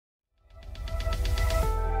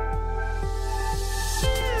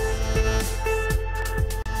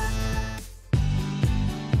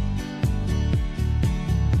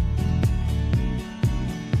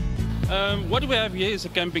What we have here is a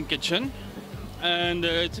camping kitchen, and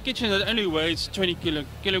it's a kitchen that only weighs 20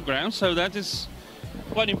 kilograms, so that is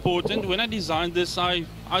quite important. When I designed this, I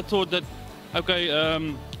thought that, okay,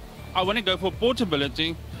 I want to go for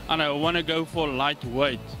portability and I want to go for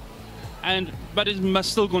lightweight, but it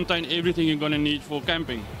must still contain everything you're going to need for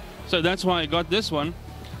camping. So that's why I got this one.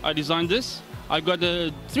 I designed this. I got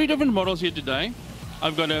 3 different models here today.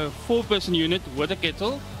 I've got a 4-person unit with a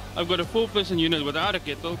kettle. I've got a 4-person unit without a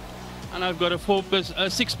kettle, and I've got a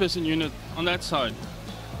 6-person unit on that side.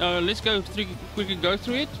 Let's quickly go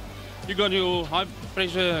through it. You got your high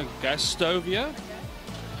pressure gas stove here.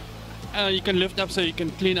 You can lift up so you can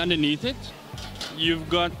clean underneath it. You've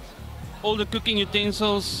got all the cooking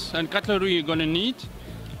utensils and cutlery you're gonna need,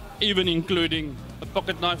 even including a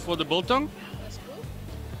pocket knife for the biltong.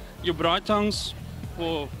 Your braai tongs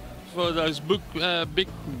for those big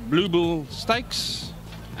blue bull steaks,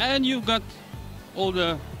 and you've got all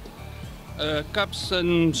the cups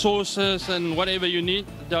and saucers and whatever you need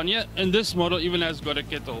down here. And this model even has got a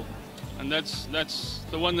kettle, and that's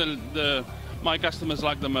the one that my customers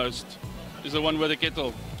like the most, is the one with a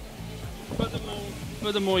kettle.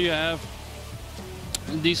 Furthermore, you have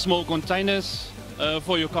these small containers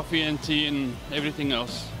for your coffee and tea and everything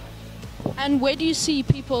else. And where do you see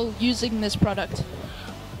people using this product?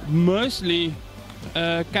 Mostly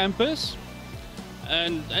campers,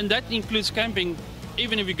 and that includes camping,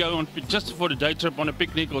 even if you go on just for the day trip on a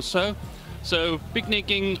picnic or so. So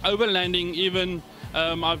picnicking, overlanding even.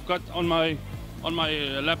 I've got on my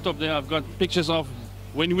laptop there, I've got pictures of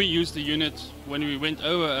when we used the unit when we went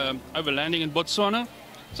overlanding in Botswana.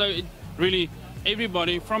 So it really,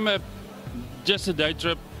 everybody from just a day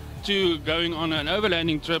trip to going on an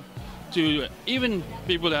overlanding trip to even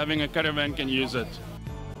people having a caravan can use it.